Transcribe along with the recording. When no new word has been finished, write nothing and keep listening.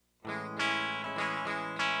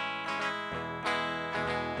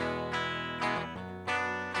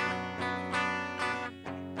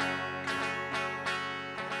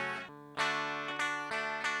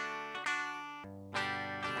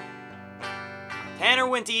Tanner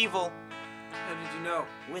went evil How did you know?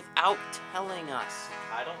 without telling us.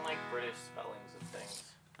 I don't like British spellings of things.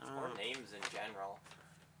 Or Oh. names in general.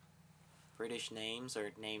 British names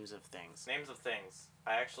or names of things? Names of things.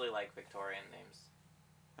 I actually like Victorian names.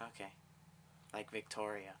 Okay. Like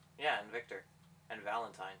Victoria. Yeah, and Victor. And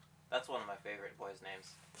Valentine. That's one of my favorite boys'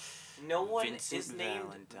 names. No one Vincent is named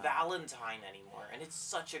Valentine. Valentine anymore, and it's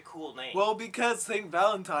such a cool name. Well, because St.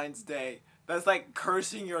 Valentine's Day. That's like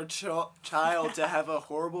cursing your child to have a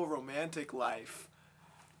horrible romantic life.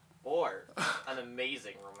 Or an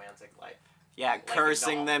amazing romantic life. Yeah, Like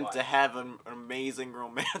cursing not them one. to have an amazing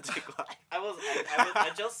romantic life.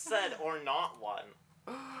 I just said or not one.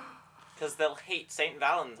 Because they'll hate St.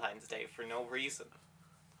 Valentine's Day for no reason.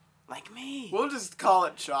 Like me. We'll just call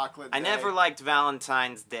it Chocolate Day. I never liked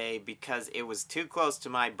Valentine's Day because it was too close to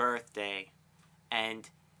my birthday. And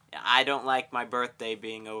I don't like my birthday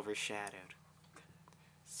being overshadowed.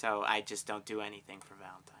 So I just don't do anything for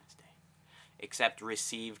Valentine's Day. Except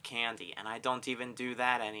receive candy. And I don't even do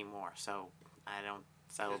that anymore. So I don't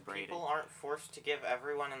celebrate People it. aren't forced to give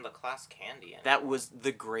everyone in the class candy anymore. That was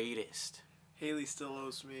the greatest. Haley still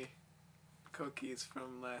owes me cookies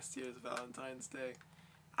from last year's Valentine's Day.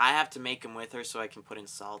 I have to make them with her so I can put in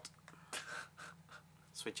salt.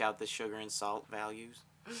 Switch out the sugar and salt values.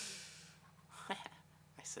 I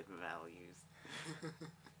said values.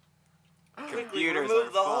 Quickly Computers remove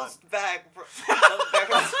are the fun. host bag the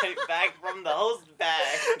parasite bag from the host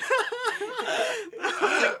bag.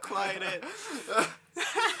 Quite it.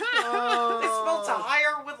 They spelled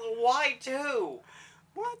tire with a Y too.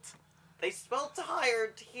 What? They spelled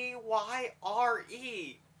tire Tyre.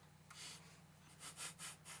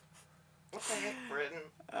 What the heck, Britain?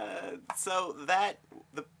 So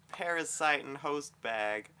the parasite and host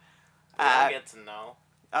bag. They don't get to know.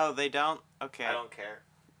 Oh, they don't? Okay. I don't care.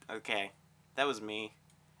 Okay. That was me.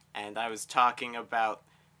 And I was talking about...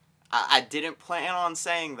 I didn't plan on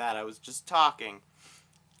saying that. I was just talking.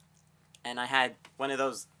 And I had one of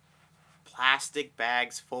those plastic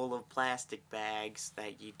bags full of plastic bags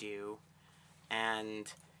that you do.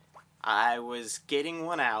 And I was getting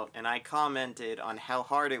one out, and I commented on how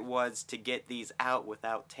hard it was to get these out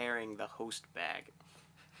without tearing the host bag.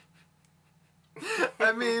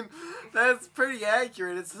 I mean, that's pretty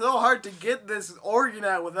accurate. It's so hard to get this organ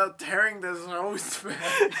out without tearing this host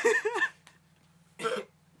bag.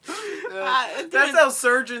 That's how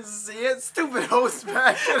surgeons see it. Stupid host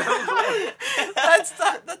bag. That's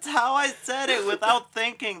how I said it without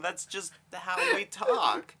thinking. That's just how we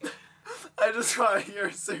talk. I just want to hear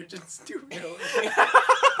a surgeon stupid.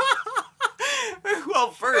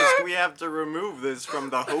 Well, first we have to remove this from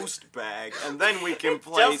the host bag, and then we can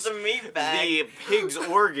place Just a meat bag. the pig's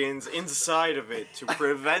organs inside of it to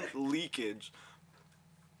prevent leakage.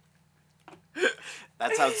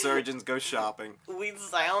 That's how surgeons go shopping. We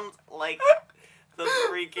sound like the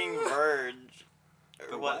freaking Verge.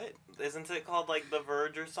 Or The what? Isn't it called like The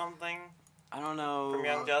Verge or something? I don't know. From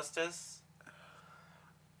Young Justice?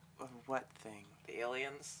 What thing? The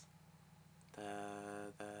aliens?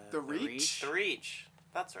 The Reach? The Reach.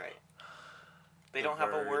 That's right. They don't have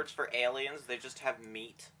a word Verge. for aliens, they just have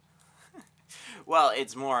meat. Well,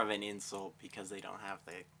 it's more of an insult because they don't have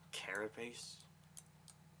the carapace.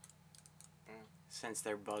 Since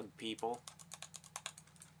they're bug people.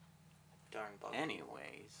 Darn bug.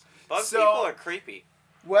 Anyways. Bug So- people are creepy.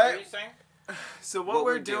 What are you What? saying? So What what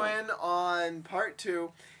we're we're doing on part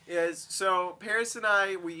 2 is, so Paris and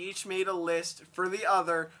I, we each made a list for the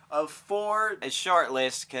other of 4. A short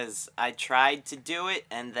list because I tried to do it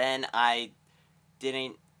and then I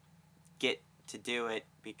didn't get to do it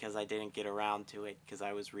because I didn't get around to it because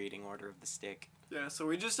I was reading Order of the Stick. Yeah, so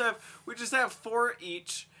we just have 4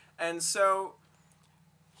 each, and so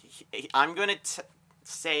I'm going to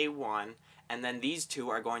say one, and then these two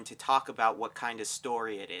are going to talk about what kind of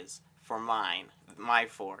story it is for my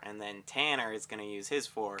 4, and then Tanner is going to use his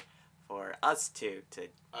 4 for us two to...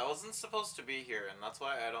 I wasn't supposed to be here, and that's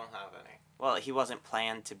why I don't have any. Well, he wasn't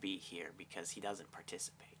planned to be here because he doesn't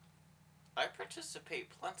participate. I participate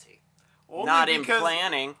plenty. only Not in because,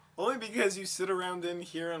 planning. Only because you sit around in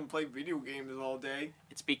here and play video games all day.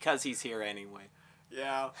 It's because he's here anyway.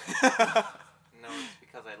 Yeah. No, it's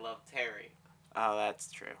because I love Terry. Oh,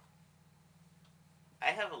 that's true. I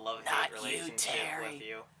have a love-hate Not you, relationship Terry. with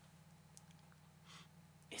you.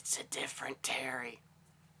 It's a different Terry.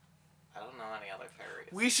 I don't know any other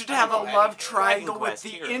Terrys. We should I have a don't know love any Terrys. triangle with Quest the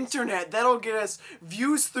Heroes. internet. That'll get us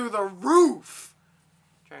views through the roof.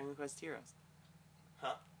 Dragon Quest Heroes.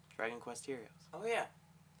 Huh? Dragon Quest Heroes. Oh yeah,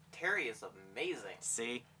 Terry is amazing.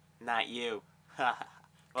 See? Not you.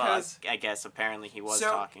 Well, 'Cause- I guess apparently he was so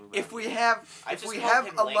talking about if we you. have I if just we called have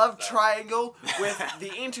him a Link, love though. triangle with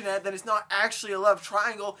the internet, then it's not actually a love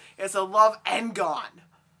triangle. It's a love N-gon.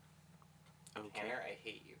 Okay, Tanner, I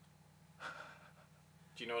hate you.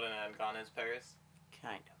 Do you know what an n-gon is, Paris?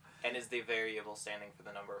 kind of. N is the variable standing for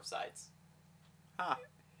the number of sides.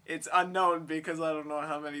 It's unknown because I don't know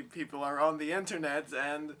how many people are on the internet,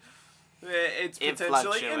 and it's It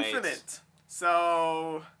potentially fluctuates. infinite.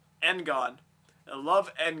 So, N-gon. I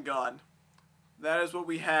love N-gon. That is what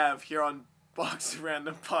we have here on Box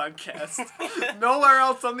Random Podcast. Nowhere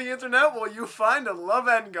else on the internet will you find a love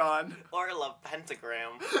N-gon. Or a love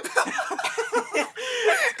pentagram.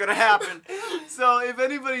 It's gonna happen. So, if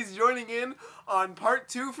anybody's joining in on part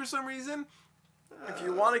 2 for some reason, if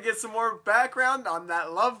you want to get some more background on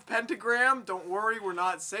that love pentagram, don't worry, we're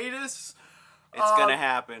not sadists. It's gonna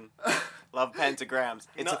happen. Love pentagrams.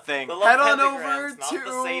 It's No, a thing. the love Head on pentagrams, over not to-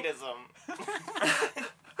 the sadism.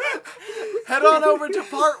 Head on over to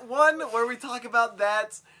part 1 where we talk about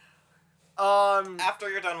that. After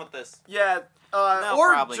you're done with this. Yeah, No,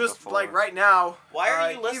 or probably just before. like right now. Why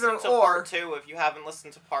are you listening either to or. part 2 if you haven't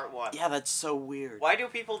listened to part 1? Yeah, that's so weird. Why do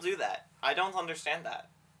people do that? I don't understand that.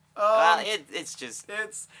 It's just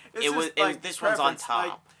It's it just was like this one's on preference, top.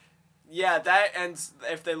 like, yeah, that, and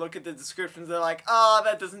if they look at the descriptions, they're like, oh,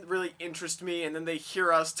 that doesn't really interest me, and then they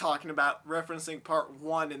hear us talking about referencing part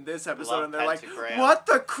 1 in this episode, Love and they're like, pentagram. what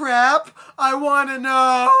the crap? I want to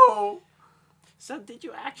know! So did you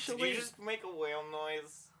Did actually? you just make a whale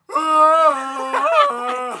noise?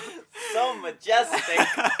 Ah! So majestic.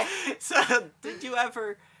 So did you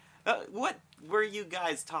ever? What were you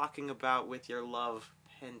guys talking about with your love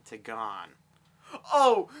pentagon?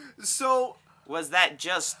 Oh, so, Was that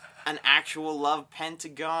just an actual love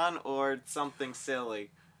pentagon or something silly?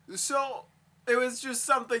 it was just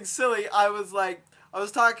something silly. I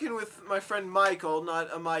was talking with my friend Michael,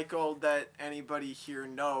 not a Michael that anybody here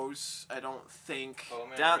knows, I don't think.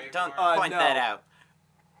 Don't Uh, point no. that out.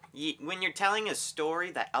 When you're telling a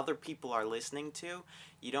story that other people are listening to,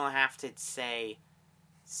 you don't have to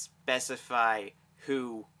specify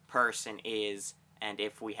who person is and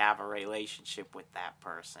if we have a relationship with that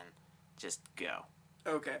person. Just go.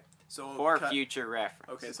 Okay, so I'll For cut- future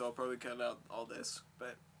reference. Okay, so I'll probably cut out all this,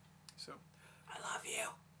 but so. I love you.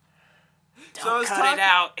 So I Don't was cut talking- it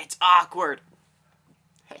out. It's awkward.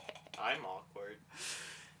 I'm awkward.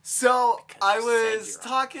 So Because I you said was you're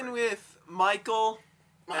talking awkward. with Michael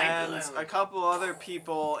and Michael. a couple other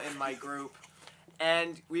people in my group,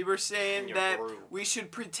 and we were In saying your that group. we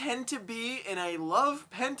should pretend to be in a love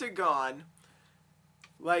pentagon.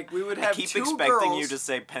 Like we would I have keep two expecting girls. you to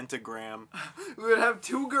say pentagram. We would have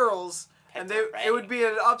two girls, and it would be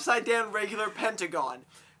an upside down regular pentagon.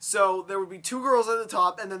 So there would be two girls at the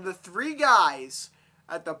top, and then the three guys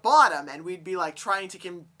at the bottom, and we'd be like trying to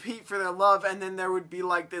compete for their love, and then there would be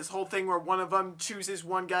like this whole thing where one of them chooses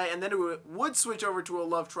one guy, and then it would switch over to a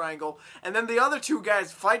love triangle, and then the other two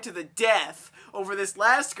guys fight to the death over this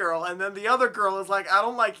last girl, and then the other girl is like, I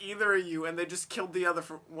don't like either of you, and they just killed the other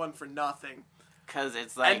one for nothing. Because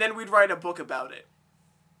it's like, And then we'd write a book about it.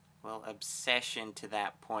 well, obsession to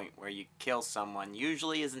that point where you kill someone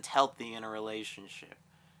usually isn't healthy in a relationship.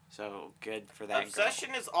 So, good for that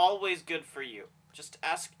Obsession is always good for you. Just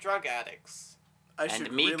ask drug addicts. I girl. should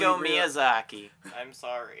And Miko really Miyazaki. I'm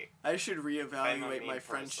sorry. I should I'm a reevaluate mean my person.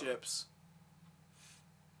 friendships.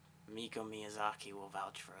 Miko Miyazaki will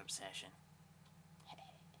vouch for obsession.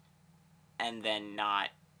 And then not,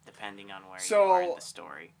 depending on where you are in the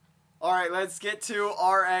story. All right, let's get to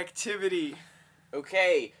our activity.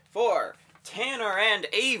 Okay, for Tanner and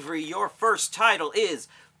Avery, your first title is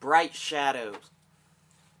Bright Shadows.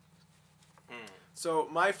 So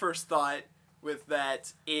my first thought with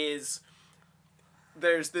that is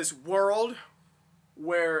there's this world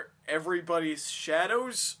where everybody's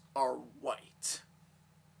shadows are white.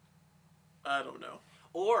 I don't know.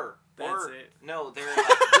 Or That's it. No, they're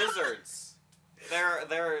like wizards.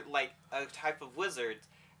 They're like a type of wizard,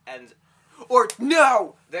 and Or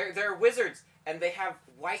no! they're wizards, and they have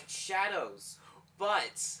white shadows.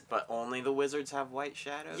 But only the wizards have white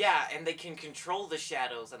shadows? yeah, and they can control the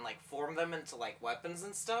shadows and like form them into like weapons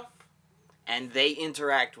and stuff. And they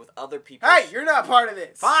interact with other people. Hey, you're not part of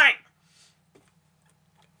this. Fine!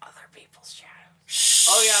 Other people's shadows.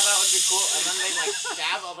 Oh yeah, that would be cool. And then they like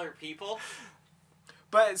stab other people.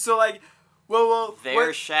 But so like, well, Their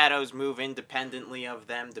what- shadows move independently of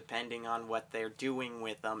them depending on what they're doing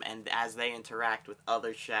with them, and as they interact with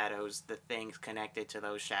other shadows, the things connected to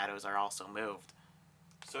those shadows are also moved.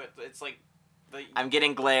 So it's like the I'm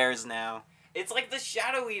getting glares now. it's like the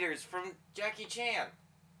Shadow Eaters from Jackie Chan.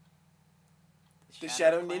 the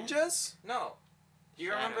Shadow Clan? Ninjas? No, Do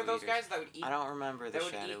you remember those guys that would eat? I don't remember the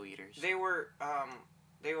Shadow Eaters. They were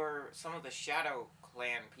some of the Shadow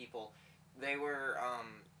Clan people. They were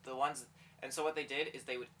the ones, and so what they did is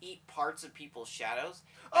they would eat parts of people's shadows.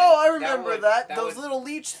 Oh, I remember that. Those little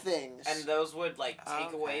leech things. And those would like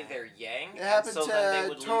take away their yang. It happened so to then they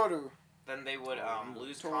would Toru. Then they would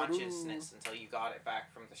lose consciousness until you got it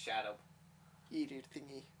back from the shadow eater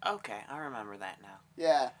thingy. Okay, I remember that now.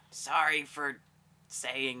 Yeah. Sorry for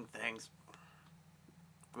saying things.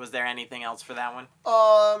 Was there anything else for that one?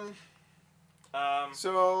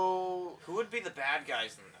 So who would be the bad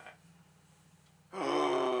guys in that?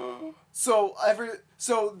 so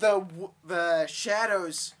the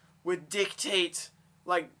shadows would dictate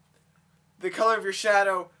like the color of your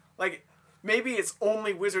shadow. Like maybe it's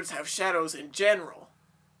only wizards have shadows in general.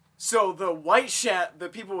 So the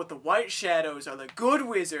people with the white shadows are the good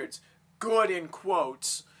wizards, good in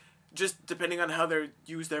quotes, just depending on how they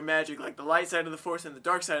use their magic, like the light side of the Force and the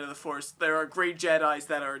dark side of the Force. There are great Jedis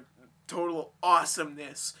that are total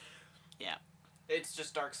awesomeness. Yeah. It's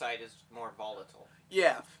just dark side is more volatile.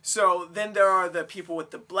 Yeah. So then there are the people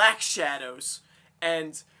with the black shadows,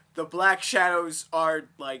 and the black shadows are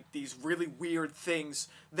like these really weird things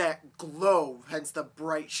that glow, hence the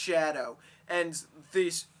bright shadow. And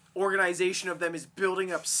this organization of them is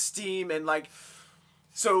building up steam, and like,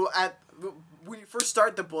 so when you first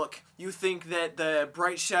start the book, you think that the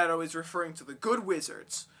bright shadow is referring to the good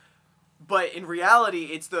wizards. But in reality,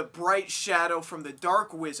 it's the bright shadow from the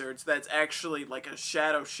dark wizards that's actually like a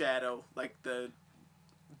shadow, like the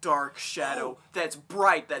dark shadow that's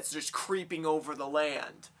bright, that's just creeping over the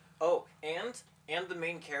land. Oh, and the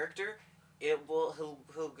main character, he'll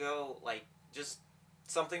go like just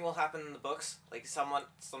something will happen in the books, like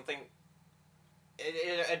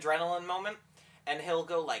adrenaline moment, and he'll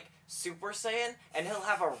go like Super Saiyan, and he'll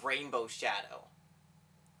have a rainbow shadow.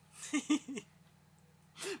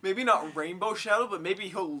 Maybe not rainbow shadow, but maybe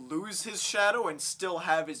he'll lose his shadow and still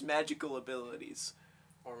have his magical abilities.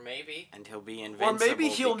 Or maybe. And he'll be invincible. Or maybe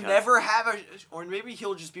he'll never have or maybe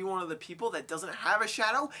he'll just be one of the people that doesn't have a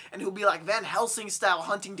shadow, and he'll be like Van Helsing style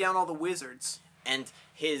hunting down all the wizards. And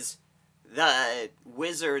the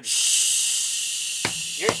wizard.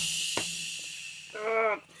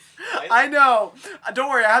 I know.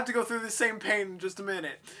 Don't worry, I have to go through the same pain in just a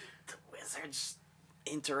minute. The wizards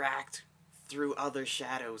interact through other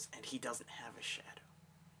shadows, and he doesn't have a shadow.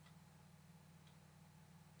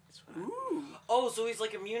 Ooh. Oh, so he's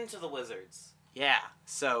like immune to the wizards. Yeah,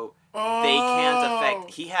 so they can't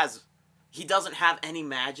affect. He doesn't have any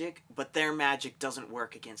magic, but their magic doesn't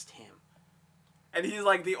work against him. And he's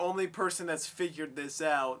like the only person that's figured this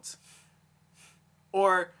out.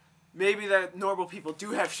 Or maybe that normal people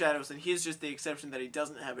do have shadows, and he's just the exception that he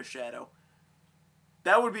doesn't have a shadow.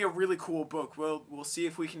 That would be a really cool book. We'll see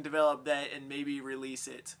if we can develop that and maybe release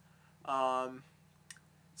it.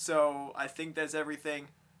 So I think that's everything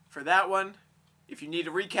for that one. If you need a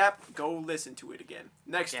recap, go listen to it again.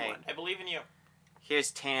 Next one. I believe in you. Here's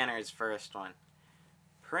Tanner's first one.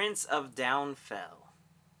 Prince of Downfell.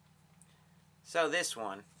 So this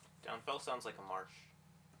one. Downfell sounds like a marsh.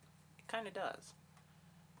 It kind of does.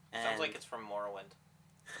 Sounds like it's from Morrowind.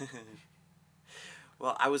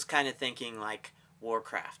 Well, I was kind of thinking like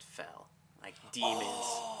Warcraft fell. Like demons.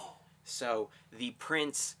 Oh. So the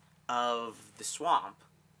prince of the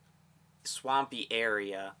swampy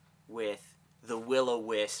area with the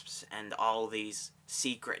will-o-wisps and all these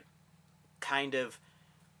secret kind of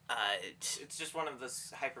it's just one of the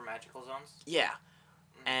hyper magical zones. Yeah.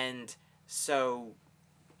 And so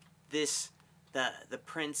the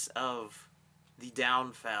prince of the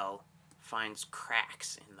Downfell finds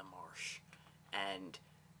cracks in the marsh, and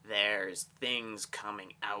there's things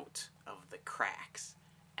coming out of the cracks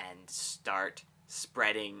and start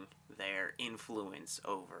spreading their influence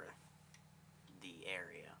over the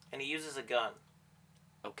area. And he uses a gun.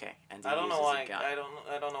 Okay, and I don't know why.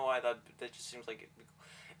 I don't know why that just seems like it.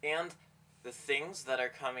 And the things that are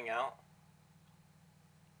coming out.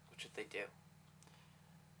 What should they do?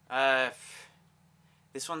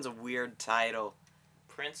 This one's a weird title.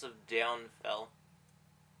 Prince of Downfell.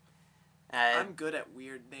 I'm good at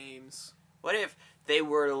weird names. What if they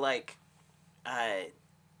were like,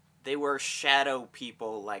 they were shadow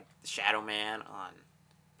people like Shadow Man on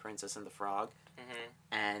Princess and the Frog? Mm-hmm.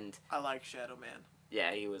 And I like Shadow Man.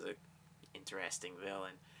 Yeah, he was a interesting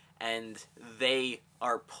villain. And they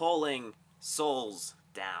are pulling souls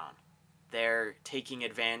down. They're taking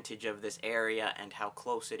advantage of this area and how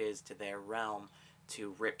close it is to their realm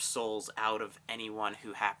to rip souls out of anyone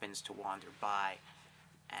who happens to wander by.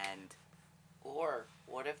 And or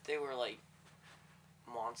what if they were like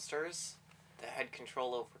monsters that had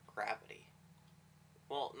control over gravity?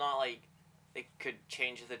 Well, not like they could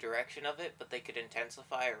change the direction of it, but they could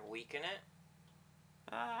intensify or weaken it.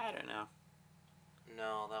 I don't know.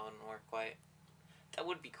 No, that wouldn't work quite. That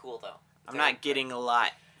would be cool though. I'm not getting a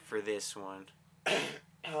lot for this one.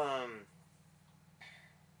 You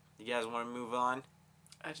guys want to move on?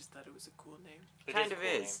 I just thought it was a cool name. Kind of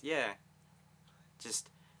is, yeah. Just,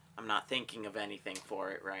 I'm not thinking of anything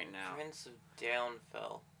for it right now. Prince of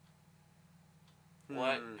Downfell.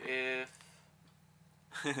 What if...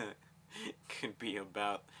 Could be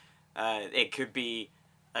about... it could be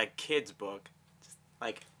a kid's book. Just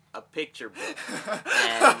like a picture book.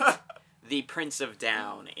 And the Prince of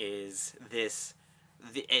Down is this...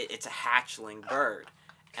 it's a hatchling bird.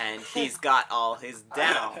 And he's got all his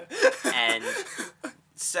down. And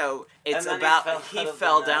so it's about... He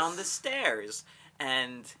fell down the stairs.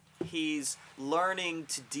 And he's learning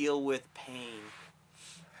to deal with pain.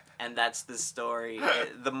 And that's the story.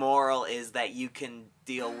 The moral is that you can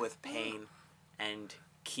deal with pain and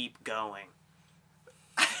keep going.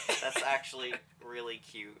 That's actually really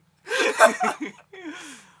cute.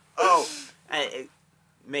 Oh,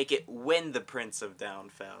 make it when the Prince of Down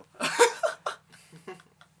fell.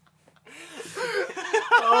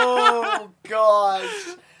 Oh,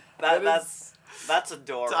 gosh. That's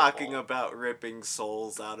adorable. Talking about ripping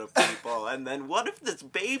souls out of people, and then what if this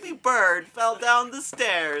baby bird fell down the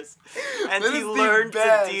stairs and he learned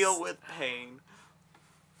to deal with pain?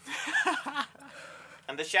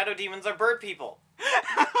 And the shadow demons are bird people.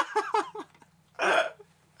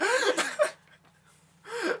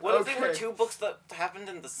 What if they were two books that happened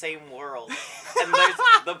in the same world? And there's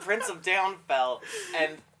the Prince of Downfell,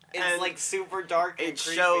 and it's like super dark and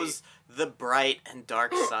creepy. It shows the bright and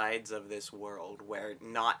dark sides of this world, where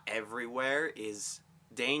not everywhere is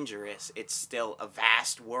dangerous. It's still a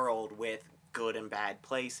vast world with good and bad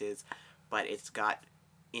places, but it's got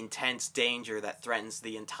intense danger that threatens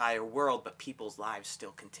the entire world, but people's lives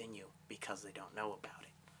still continue because they don't know about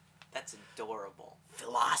it. That's adorable.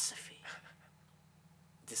 Philosophy.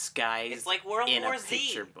 Disguised it's like World in War a Z.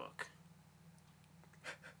 picture book.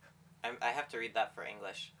 I have to read that for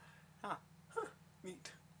English. Huh.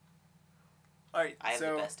 Neat. Alright, I have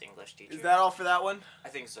so the best English teacher. is that all for that one? I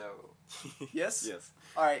think so. Yes? Yes.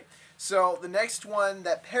 Alright, so the next one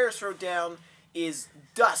that Paris wrote down is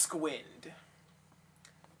Duskwind.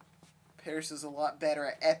 Paris is a lot better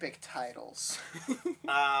at epic titles.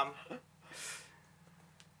 I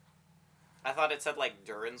thought it said like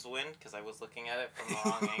Durin's Wind because I was looking at it from the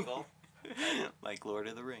wrong angle. Like Lord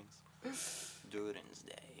of the Rings. Durin's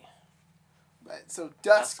Day. But, so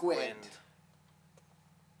Duskwind.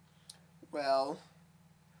 Well,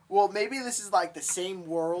 maybe this is like the same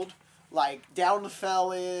world. Like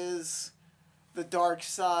Downfell is the dark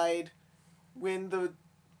side. When the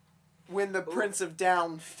Prince of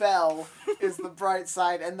Down fell is the bright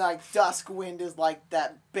side, and like Duskwind is like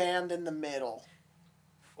that band in the middle.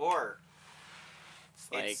 Or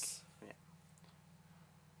Like,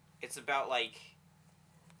 it's about like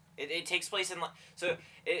it takes place in like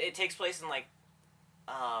it takes place in like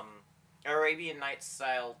Arabian Nights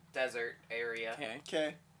style desert area.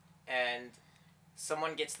 Okay. And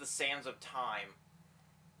someone gets the sands of time,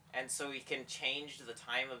 and so he can change the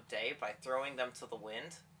time of day by throwing them to the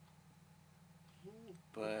wind.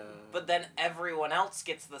 But then everyone else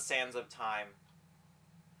gets the sands of time.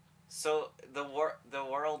 So the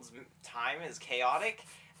world's time is chaotic,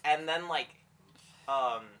 and then like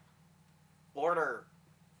order,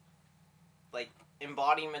 like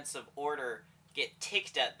embodiments of order get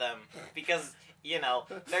ticked at them because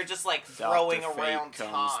they're just like throwing Dr. around Fate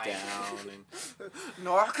time. comes down and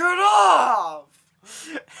Knock it off!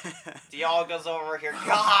 Dial goes over here,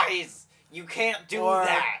 guys. You can't do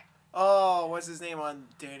that. Oh, what's his name on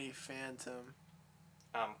Danny Phantom?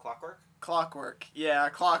 Clockwork. Clockwork. Yeah,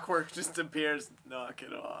 Clockwork just appears. Knock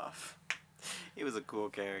it off. He was a cool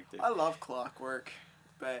character. I love Clockwork,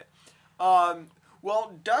 but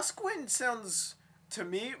well, Duskwind sounds to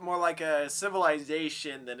me more like a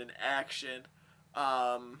civilization than an action,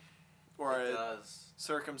 or a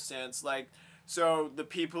circumstance. Like, so the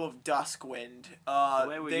people of Duskwind.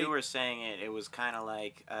 The way you were saying it, it was kind of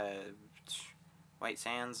like White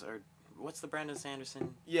Sands, or what's the Brandon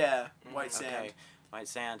Sanderson? Yeah, White Sand. Okay, White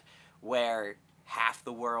Sand, where half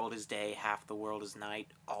the world is day, half the world is night,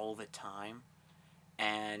 all the time,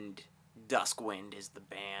 and Duskwind is the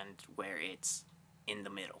band where it's in the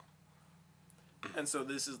middle. And so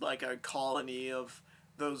this is like a colony of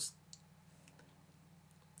those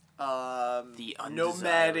the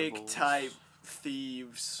nomadic undesirables. type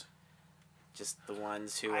thieves. Just the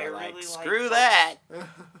ones who I are really like, like screw books. that!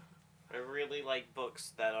 I really like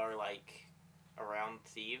books that are like around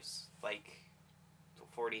thieves, like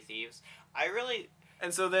 40 Thieves. I really...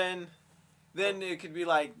 And so then it could be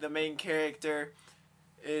like the main character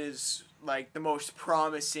is like the most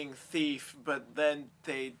promising thief, but then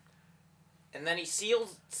they... And then he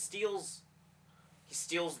steals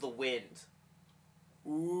the wind.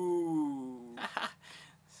 Ooh.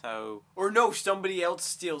 So... Or no, somebody else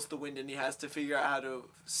steals the wind and he has to figure out how to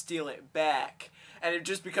steal it back. And it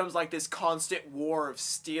just becomes like this constant war of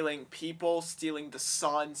stealing people, stealing the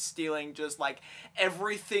sun, stealing just like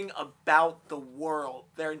everything about the world.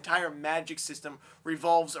 Their entire magic system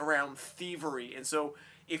revolves around thievery. And so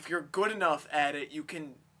if you're good enough at it, you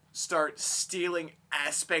can start stealing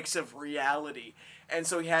aspects of reality. And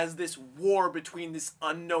so he has this war between this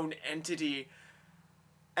unknown entity,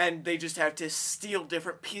 and they just have to steal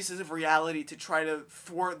different pieces of reality to try to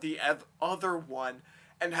thwart the other one.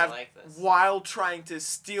 And have, like this. while trying to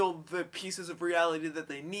steal the pieces of reality that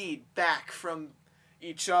they need back from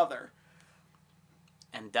each other.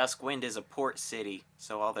 And Duskwind is a port city,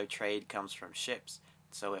 so all their trade comes from ships.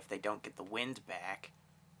 So if they don't get the wind back,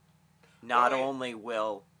 not only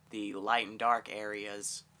will the light and dark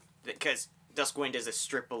areas... Because Duskwind is a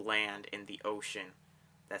strip of land in the ocean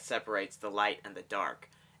that separates the light and the dark.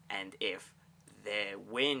 And if the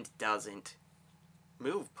wind doesn't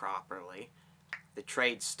move properly... the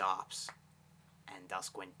trade stops, and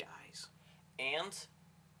Duskwind dies. And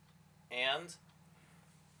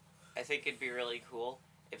I think it'd be really cool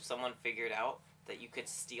if someone figured out that you could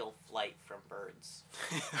steal flight from birds.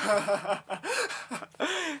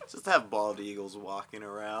 Just have bald eagles walking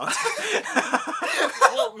around.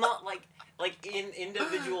 Well, not like in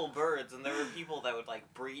individual birds, and there were people that would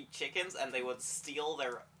like breed chickens, and they would steal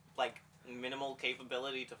their like minimal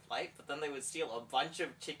capability to flight, but then they would steal a bunch of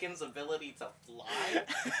chickens' ability to fly.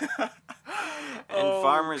 And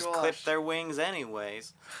farmers clip their wings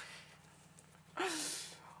anyways.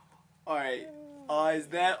 Alright, is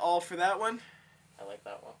that all for that one? I like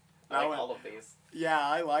that one. I like all of these. Yeah,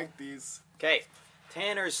 I like these. Okay,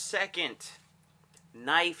 Tanner's second.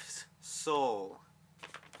 Knife's soul.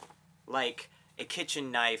 Like a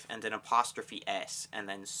kitchen knife and an apostrophe S, and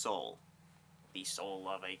then soul. The soul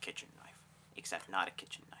of a kitchen knife. Except not a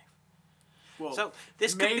kitchen knife. Well, so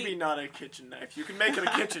this could maybe not a kitchen knife. You can make it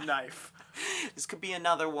a kitchen knife. This could be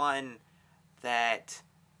another one that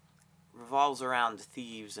revolves around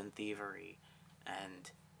thieves and thievery,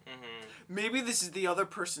 and maybe this is the other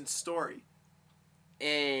person's story.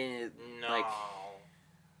 No. Like,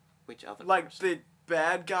 which other? Like person? the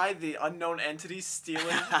bad guy, the unknown entity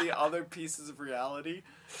stealing the other pieces of reality.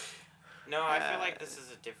 No, I feel like this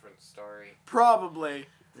is a different story. Probably.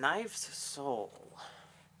 Knife's soul.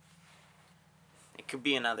 It could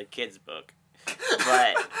be another kid's book,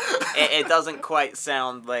 but it doesn't quite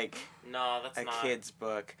sound like a kid's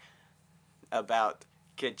book about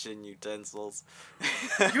kitchen utensils.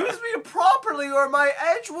 Use me properly or my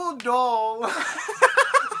edge will dull.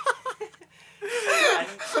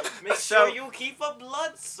 Make sure you keep a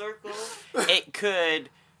blood circle. It could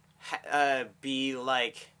be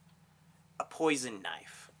like a poison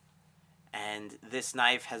knife. And this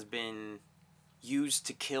knife has been used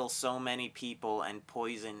to kill so many people and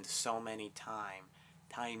poisoned so many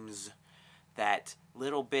times that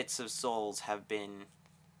little bits of souls have been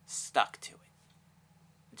stuck to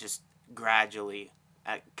it. Just gradually,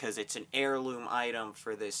 because it's an heirloom item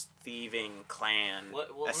for this thieving clan,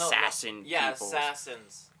 assassin Yeah, peoples.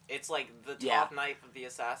 assassins. It's like the top knife of the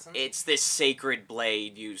assassins. It's this sacred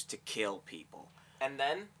blade used to kill people. And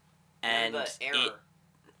then? And the error.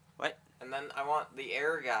 What? And then I want the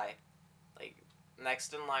error guy, like,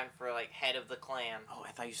 next in line for, like, head of the clan. Oh,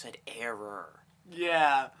 I thought you said error.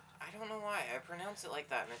 Yeah. I don't know why. I pronounce it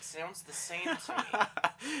like that, and it sounds the same to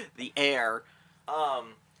me. The heir.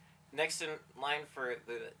 Next in line for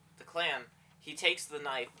the clan, he takes the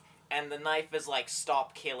knife, and the knife is like,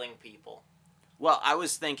 stop killing people. Well, I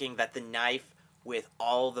was thinking that the knife, with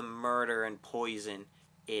all the murder and poison,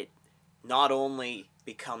 it not only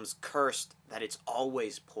becomes cursed that it's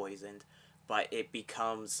always poisoned, but it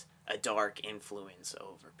becomes a dark influence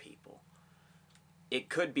over people. It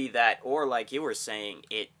could be that, or like you were saying,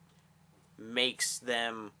 it makes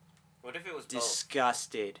them What if it was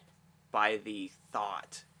disgusted by the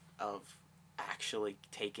thought of actually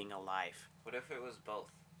taking a life. What if it was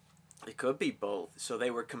both? It could be both. So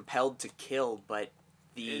they were compelled to kill, but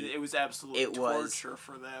it was absolutely torture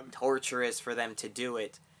for them. Torturous for them to do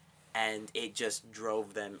it, and it just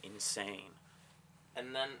drove them insane.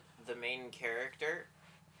 And then the main character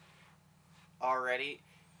already...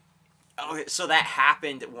 Oh, so that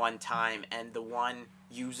happened at one time, and the one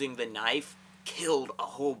using the knife killed a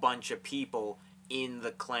whole bunch of people in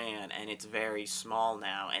the clan, and it's very small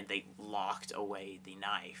now, and they locked away the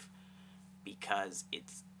knife because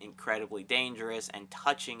it's incredibly dangerous, and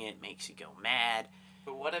touching it makes you go mad.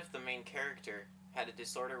 But what if the main character had a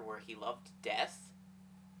disorder where he loved death,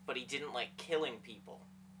 but he didn't like killing people?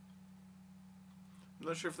 I'm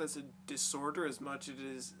not sure if that's a disorder as much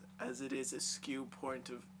as it is a skew point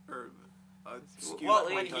of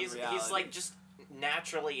point on he's reality. like just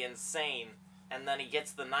naturally insane, and then he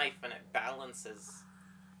gets the knife and it balances.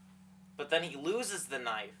 But then he loses the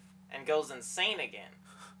knife and goes insane again.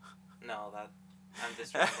 No, I'm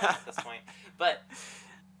disrespectful at this point. But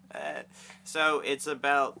so it's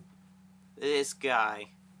about this guy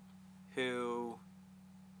who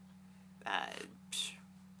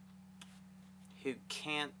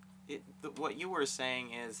can't. What you were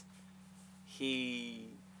saying is he.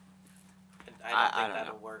 I don't think don't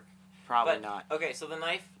that'll know. work. Probably But, not. Okay, so the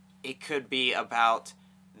knife. It could be about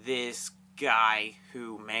this guy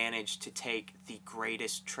who managed to take the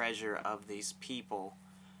greatest treasure of these people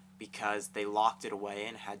because they locked it away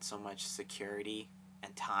and had so much security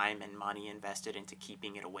and time and money invested into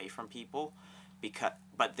keeping it away from people.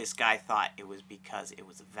 But this guy thought it was because it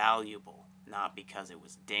was valuable, not because it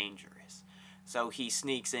was dangerous. So he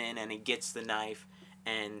sneaks in and he gets the knife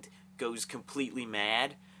and goes completely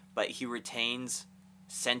mad, but he retains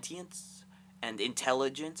sentience and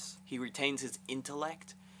intelligence. He retains his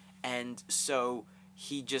intellect, and so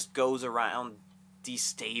he just goes around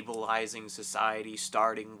destabilizing society,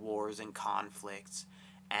 starting wars and conflicts,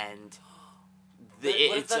 and What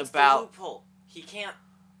if it's that's about the loophole? He can't.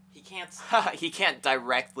 he can't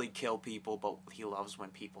directly kill people, but he loves when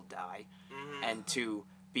people die. Mm-hmm. And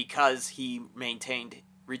because he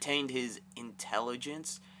retained his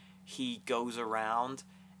intelligence, he goes around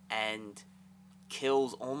and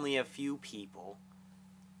kills only a few people,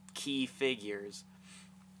 key figures,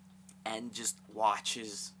 and just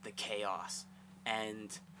watches the chaos.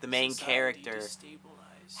 And the main Society character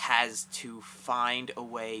destabilized. has to find a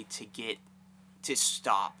way to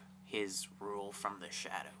stop his rule from the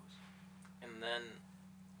shadows. And then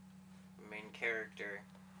the main character.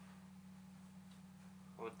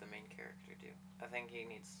 What would the main character do? I think he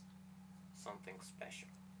needs something special.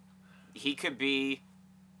 He could be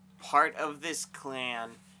part of this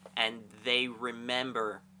clan, and they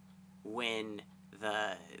remember when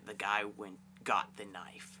the guy got the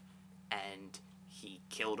knife, and he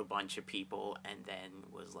killed a bunch of people, and then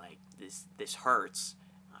was like, this hurts.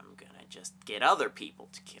 I'm gonna just get other people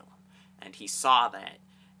to kill him. And he saw that,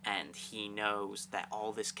 and he knows that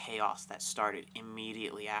all this chaos that started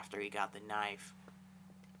immediately after he got the knife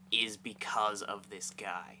is because of this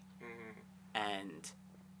guy. Mm-hmm. And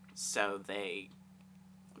so they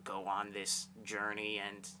go on this journey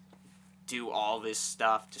and do all this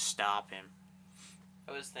stuff to stop him.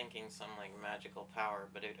 I was thinking some like magical power,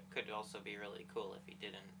 but it could also be really cool if he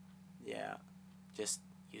didn't. Yeah, just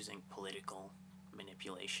using political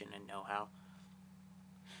manipulation and know-how.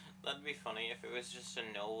 That'd be funny if it was just a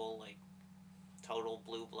noble, like, total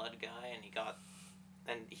blue blood guy,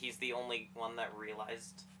 and he's the only one that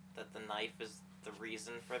realized that the knife is the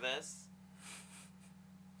reason for this.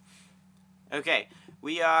 Okay,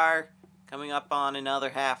 we are coming up on another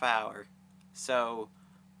half hour, so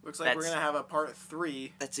Looks like we're That's- gonna have a part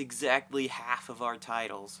 3. that's exactly half of our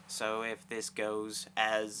titles. So if this goes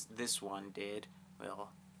as this one did, we'll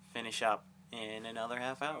finish up in another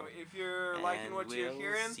half hour. If you're liking what you're we'll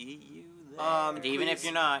hearing, see you there. and even if please-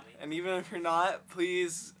 you're not. and even if you're not,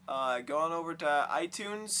 please go on over to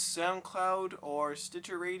iTunes, SoundCloud, or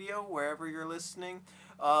Stitcher Radio, wherever you're listening.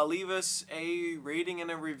 Leave us a rating and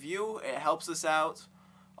a review. It helps us out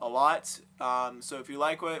a lot. So if you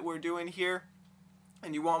like what we're doing here,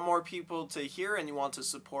 and you want more people to hear, and you want to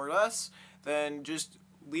support us, then just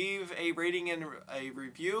leave a rating and a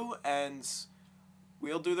review, and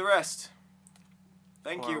we'll do the rest.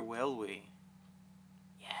 Thank Or you. will we?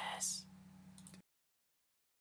 Yes.